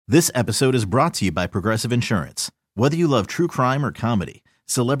This episode is brought to you by Progressive Insurance. Whether you love true crime or comedy,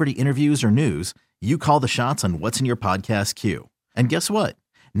 celebrity interviews or news, you call the shots on what's in your podcast queue. And guess what?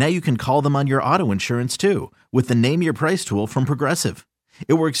 Now you can call them on your auto insurance too with the Name Your Price tool from Progressive.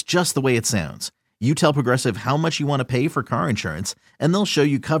 It works just the way it sounds. You tell Progressive how much you want to pay for car insurance, and they'll show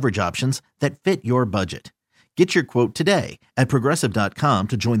you coverage options that fit your budget. Get your quote today at Progressive.com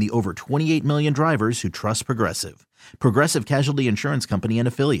to join the over 28 million drivers who trust Progressive. Progressive Casualty Insurance Company and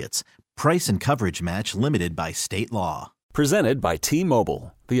Affiliates. Price and coverage match limited by state law. Presented by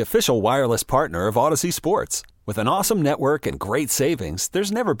T-Mobile, the official wireless partner of Odyssey Sports. With an awesome network and great savings,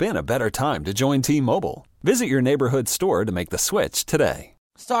 there's never been a better time to join T-Mobile. Visit your neighborhood store to make the switch today.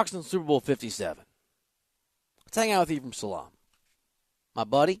 Stocks in Super Bowl 57. Let's hang out with Ephraim Salaam. My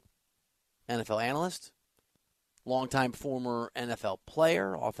buddy, NFL analyst, longtime former NFL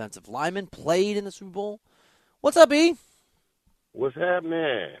player, offensive lineman, played in the Super Bowl. What's up, E? What's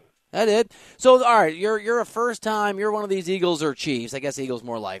happening? That it. So, all right, you're a first time. You're one of these Eagles or Chiefs. I guess Eagles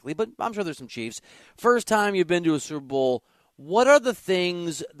more likely, but I'm sure there's some Chiefs. First time you've been to a Super Bowl. What are the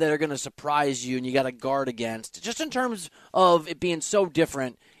things that are going to surprise you and you got to guard against? Just in terms of it being so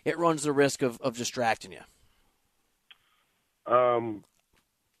different, it runs the risk of distracting you. The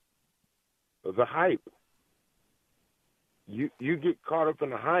hype. You get caught up in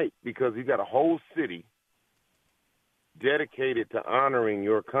the hype because you got a whole city dedicated to honoring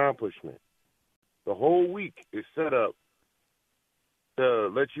your accomplishment. The whole week is set up to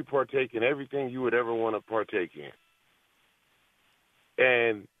let you partake in everything you would ever want to partake in.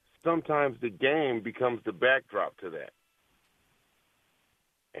 And sometimes the game becomes the backdrop to that.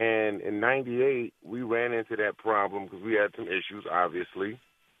 And in 98, we ran into that problem because we had some issues, obviously,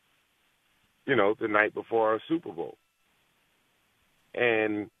 the night before our Super Bowl.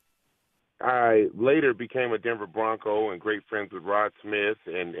 And I later became a Denver Bronco and great friends with Rod Smith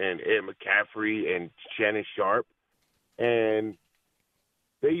and Ed McCaffrey and Shannon Sharp. And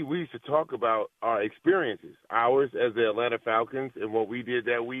we used to talk about our experiences, ours as the Atlanta Falcons and what we did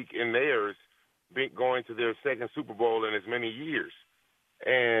that week, and theirs going to their second Super Bowl in as many years.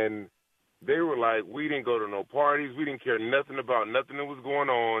 And they were like, we didn't go to no parties. We didn't care nothing about nothing that was going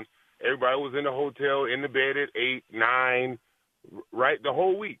on. Everybody was in the hotel, in the bed at 8, 9, right, the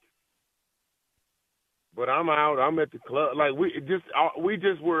whole week. But I'm out. I'm at the club. Like we just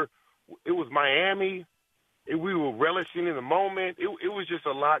were. It was Miami. We were relishing in the moment. It was just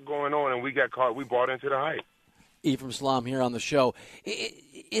a lot going on, and we got caught. We bought into the hype. Ephraim Salaam here on the show.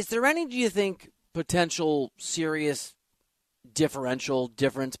 Is there any, do you think, potential serious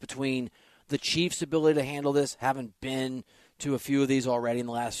difference between the Chiefs' ability to handle this, having been to a few of these already in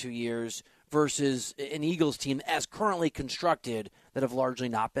the last few years, versus an Eagles team as currently constructed that have largely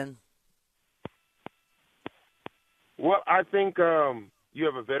not been? Well, I think you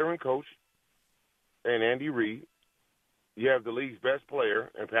have a veteran coach and Andy Reid. You have the league's best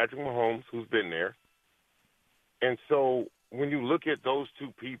player and Patrick Mahomes, who's been there. And so when you look at those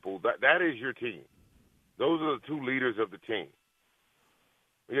two people, that is your team. Those are the two leaders of the team.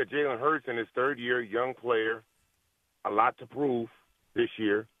 You got Jalen Hurts in his third year, young player, a lot to prove this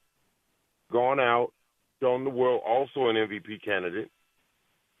year. Gone out, shown the world, also an MVP candidate,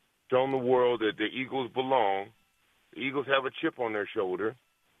 shown the world that the Eagles belong. The Eagles have a chip on their shoulder.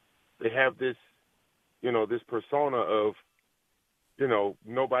 They have this, this persona of,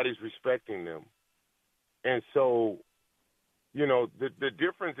 nobody's respecting them. And so, the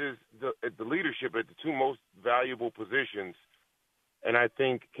difference is the leadership at the two most valuable positions, and I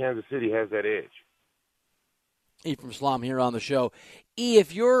think Kansas City has that edge. Ephraim Salaam here on the show.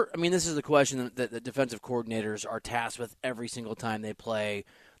 This is a question that the defensive coordinators are tasked with every single time they play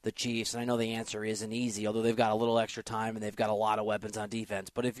the Chiefs, and I know the answer isn't easy, although they've got a little extra time and they've got a lot of weapons on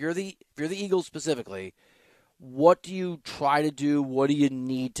defense. But if you're the Eagles specifically, what do you try to do? What do you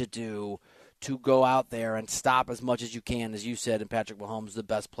need to do to go out there and stop as much as you can, as you said, and Patrick Mahomes is the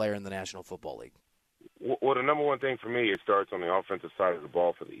best player in the National Football League? Well, the number one thing for me, it starts on the offensive side of the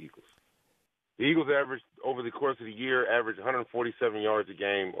ball for the Eagles. The Eagles averaged, over the course of the year, 147 yards a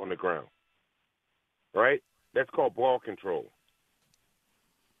game on the ground. Right? That's called ball control.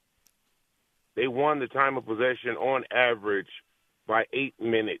 They won the time of possession on average by 8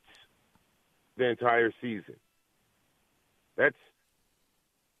 minutes the entire season. That's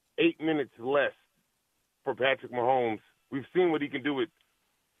 8 minutes less for Patrick Mahomes. We've seen what he can do with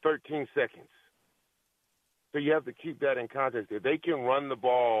 13 seconds. So you have to keep that in context. If they can run the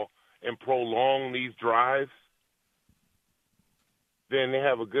ball and prolong these drives, then they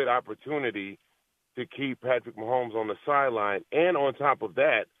have a good opportunity to keep Patrick Mahomes on the sideline. And on top of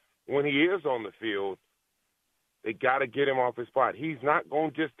that, when he is on the field, They got to get him off his spot. He's not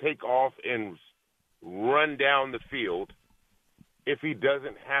going to just take off and run down the field if he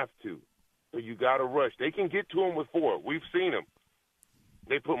doesn't have to. So you got to rush. They can get to him with 4. We've seen them.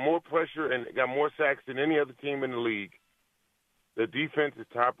 They put more pressure and got more sacks than any other team in the league. The defense is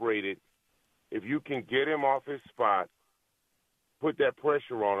top-rated. If you can get him off his spot, put that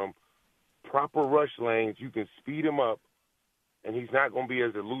pressure on him, proper rush lanes, you can speed him up, and he's not going to be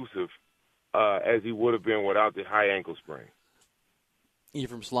as elusive as he would have been without the high ankle sprain.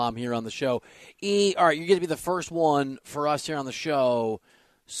 Ephraim Salaam here on the show. All right, you're going to be the first one for us here on the show,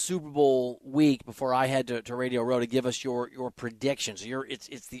 Super Bowl week, before I head to Radio Row, to give us your predictions.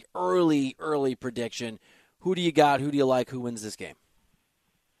 It's the early prediction. Who do you got? Who do you like? Who wins this game?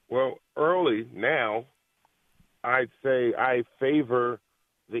 Well, early now, I'd say I favor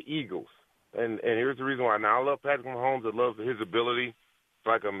the Eagles. And here's the reason why. Now, I love Patrick Mahomes. I love his ability. It's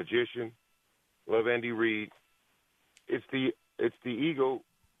like a magician. Love Andy Reid. It's the Eagles.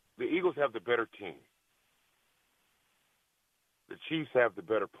 The Eagles have the better team. The Chiefs have the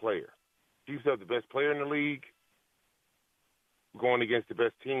better player. Chiefs have the best player in the league going against the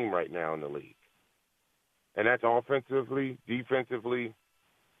best team right now in the league. And that's offensively, defensively,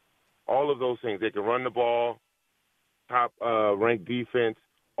 all of those things. They can run the ball, top-ranked defense,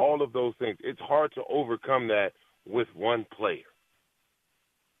 all of those things. It's hard to overcome that with one player.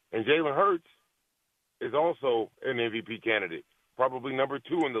 And Jalen Hurts is also an MVP candidate, probably number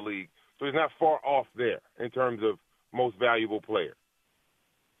 2 in the league. So he's not far off there in terms of most valuable player.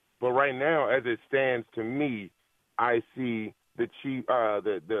 But right now, as it stands to me, I see the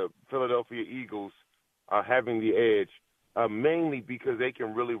Philadelphia Eagles having the edge, mainly because they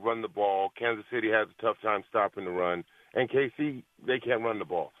can really run the ball. Kansas City has a tough time stopping the run. And KC, they can't run the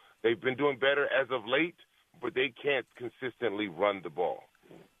ball. They've been doing better as of late, but they can't consistently run the ball.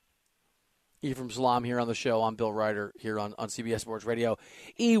 Ephraim Salaam here on the show. I'm Bill Ryder here on CBS Sports Radio.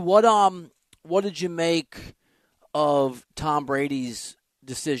 What did you make of Tom Brady's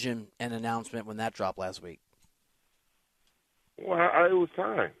decision and announcement when that dropped last week? Well, it was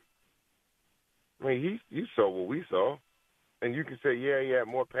time. I mean, you saw what we saw, and you can say, yeah,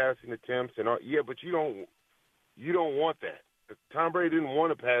 more passing attempts and all, yeah, but you don't want that. Tom Brady didn't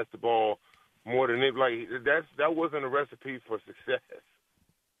want to pass the ball more than it. Like that wasn't a recipe for success.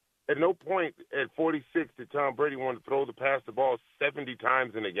 At no point at 46 did Tom Brady want to pass the ball 70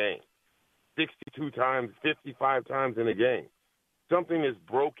 times in a game, 62 times, 55 times in a game. Something is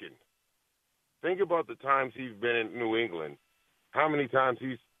broken. Think about the times he's been in New England. How many times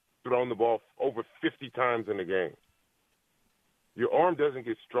he's thrown the ball over 50 times in a game. Your arm doesn't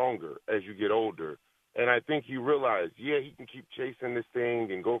get stronger as you get older. And I think he realized, he can keep chasing this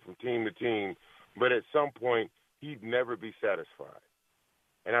thing and go from team to team, but at some point he'd never be satisfied.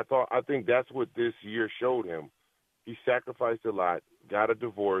 And I think that's what this year showed him. He sacrificed a lot, got a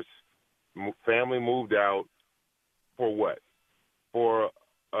divorce, family moved out for what? For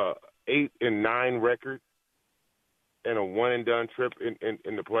 8-9 record and a one-and-done trip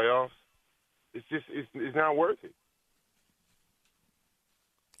in the playoffs. It's not worth it.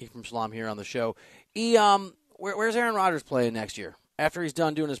 Ephraim Salaam here on the show. Where's Aaron Rodgers playing next year? After he's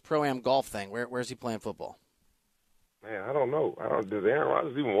done doing his pro-am golf thing, where's he playing football? Man, I don't know. Does Aaron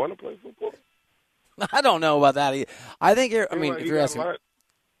Rodgers even want to play football? I don't know about that. I think if you're asking, I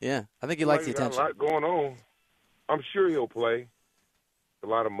think he likes the attention. Got a lot going on. I'm sure he'll play. A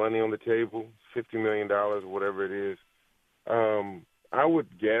lot of money on the table, $50 million or whatever it is. I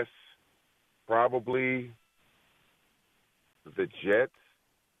would guess probably the Jets,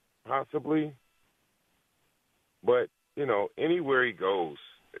 possibly. But, anywhere he goes,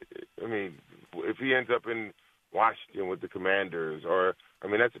 I mean, if he ends up in Washington with the Commanders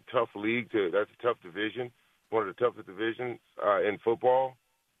that's a tough league. That's a tough division, one of the toughest divisions in football.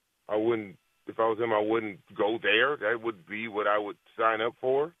 If I was him, I wouldn't go there. That would be what I would sign up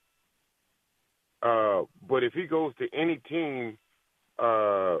for. But if he goes to any team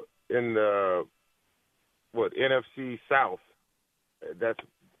in the NFC South, that's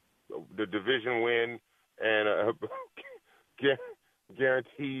the division win and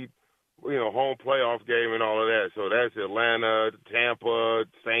guaranteed, home playoff game and all of that. So that's Atlanta, Tampa,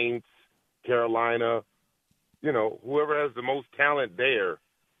 Saints, Carolina. Whoever has the most talent there,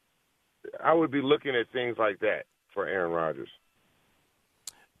 I would be looking at things like that for Aaron Rodgers.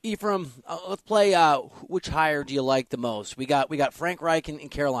 Ephraim, let's play which hire do you like the most? We got Frank Reich in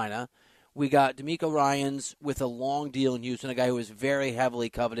Carolina. We got DeMeco Ryans with a long deal in Houston, a guy who is very heavily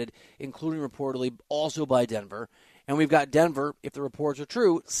coveted, including reportedly also by Denver. And we've got Denver, if the reports are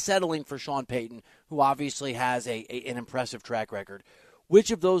true, settling for Sean Payton, who obviously has an impressive track record. Which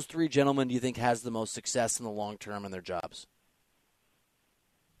of those three gentlemen do you think has the most success in the long term in their jobs?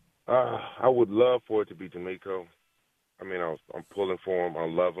 I would love for it to be D'Amico. I mean, I'm pulling for him. I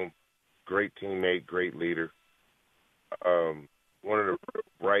love him. Great teammate, great leader. One of the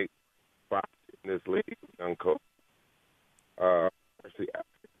bright spots in this league, young coach, especially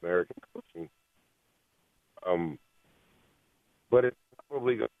African-American coaching. But it's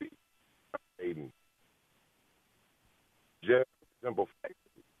probably going to be Payton. Just simple fact.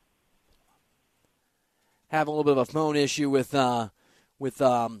 Have a little bit of a phone issue with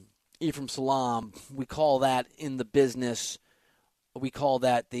Ephraim Salaam. We call that in the business, we call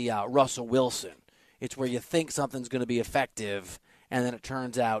that the Russell Wilson. It's where you think something's going to be effective, and then it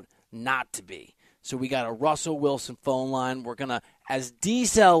turns out not to be. So we got a Russell Wilson phone line. We're going to, as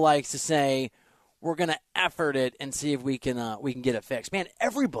D-Cell likes to say, we're going to effort it and see if we can get it fixed. Man,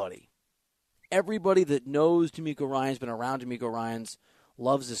 everybody that knows D'Amico Ryans, been around D'Amico Ryans,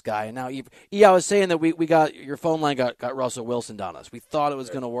 loves this guy. And now, I was saying that we got your phone line got Russell Wilson on us. We thought it was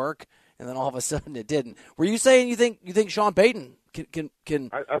going to work, and then all of a sudden it didn't. Were you saying you think Sean Payton can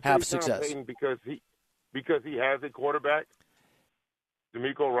have success? Sean Payton because he has a quarterback.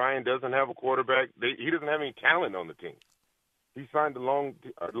 D'Amico Ryan doesn't have a quarterback. He doesn't have any talent on the team. He signed a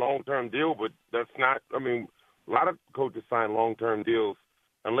long-term deal, but that's not. I mean, a lot of coaches sign long-term deals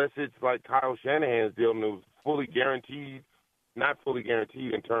unless it's like Kyle Shanahan's deal, and it was fully guaranteed. Not fully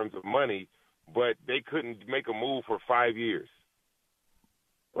guaranteed in terms of money, but they couldn't make a move for 5 years.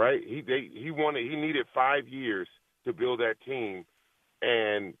 Right? He needed 5 years to build that team,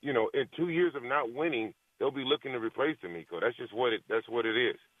 and in 2 years of not winning, they'll be looking to replace D'Amico. That's just what it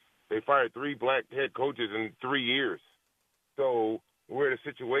is. They fired 3 black head coaches in 3 years, so we're in a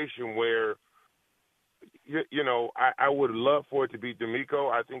situation where I would love for it to be D'Amico.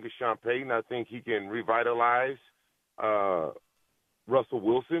 I think it's Sean Payton. I think he can revitalize Russell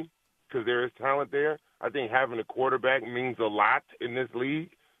Wilson because there is talent there. I think having a quarterback means a lot in this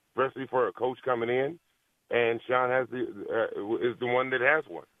league, especially for a coach coming in. And Sean is the one that has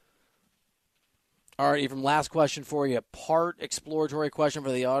one. All right, Ephraim, last question for you. Part exploratory question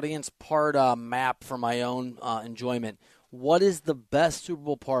for the audience, part map for my own enjoyment. What is the best Super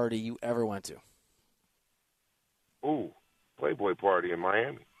Bowl party you ever went to? Ooh, Playboy party in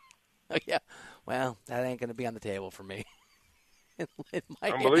Miami. Yeah, well, that ain't going to be on the table for me.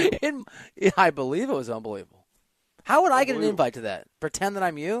 Unbelievable. I believe it was unbelievable. How would I get an invite to that? Pretend that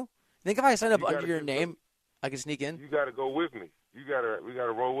I'm you? You think if I sign up under your name, I can sneak in? You got to go with me. We got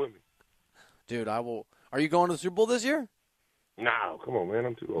to roll with me. Dude, I will. Are you going to the Super Bowl this year? No, come on, man.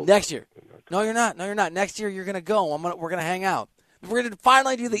 I'm too old. Next year. No, you're not. Next year, you're going to go. We're going to hang out. We're going to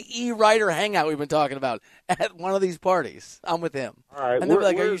finally do the E-Writer hangout we've been talking about at one of these parties. I'm with him. All right. And they'll be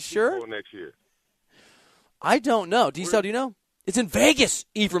like, are you sure? Next year? I don't know. D-Cell, do you know? It's in Vegas.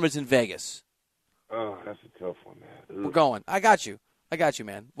 Ephraim is in Vegas. Oh, that's a tough one, man. Ugh. We're going. I got you,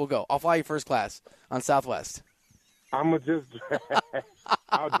 man. We'll go. I'll fly you first class on Southwest. I'm going to just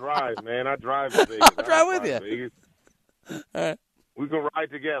I'll drive, man. I drive to Vegas. I'll drive with you. Vegas. All right. We can ride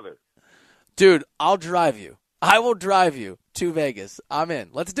together. Dude, I'll drive you. I will drive you to Vegas. I'm in.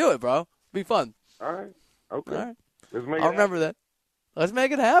 Let's do it, bro. Be fun. All right. Okay. All right. Let's make it I'll remember that. Let's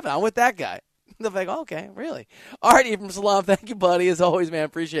make it happen. I'm with that guy. They're like, okay, really? All right, Ephraim Salaam, thank you, buddy. As always, man,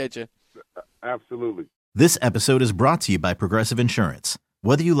 appreciate you. Absolutely. This episode is brought to you by Progressive Insurance.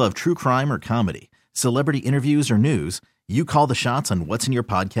 Whether you love true crime or comedy, celebrity interviews or news, you call the shots on what's in your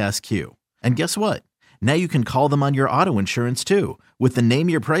podcast queue. And guess what? Now you can call them on your auto insurance, too, with the Name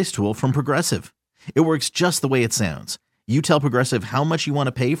Your Price tool from Progressive. It works just the way it sounds. You tell Progressive how much you want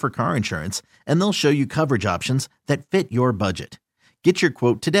to pay for car insurance, and they'll show you coverage options that fit your budget. Get your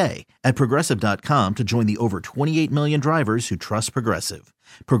quote today at Progressive.com to join the over 28 million drivers who trust Progressive.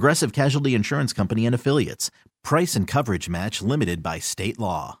 Progressive Casualty Insurance Company and Affiliates. Price and coverage match limited by state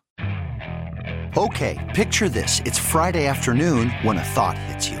law. Okay, picture this. It's Friday afternoon when a thought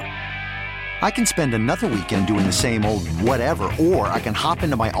hits you. I can spend another weekend doing the same old whatever, or I can hop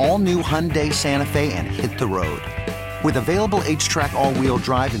into my all-new Hyundai Santa Fe and hit the road. With available H-Track all-wheel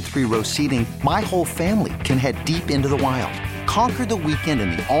drive and 3-row seating, my whole family can head deep into the wild. Conquer the weekend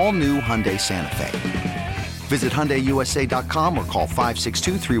in the all-new Hyundai Santa Fe. Visit HyundaiUSA.com or call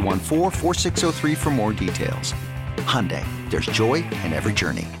 562-314-4603 for more details. Hyundai, there's joy in every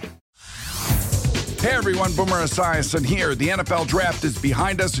journey. Hey everyone, Boomer Esiason here. The NFL Draft is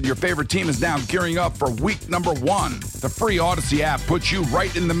behind us and your favorite team is now gearing up for week number 1. The free Odyssey app puts you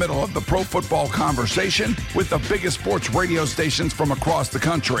right in the middle of the pro football conversation with the biggest sports radio stations from across the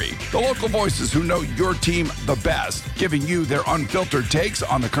country. The local voices who know your team the best, giving you their unfiltered takes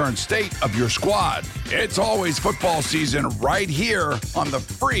on the current state of your squad. It's always football season right here on the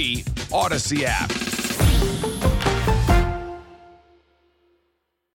free Odyssey app.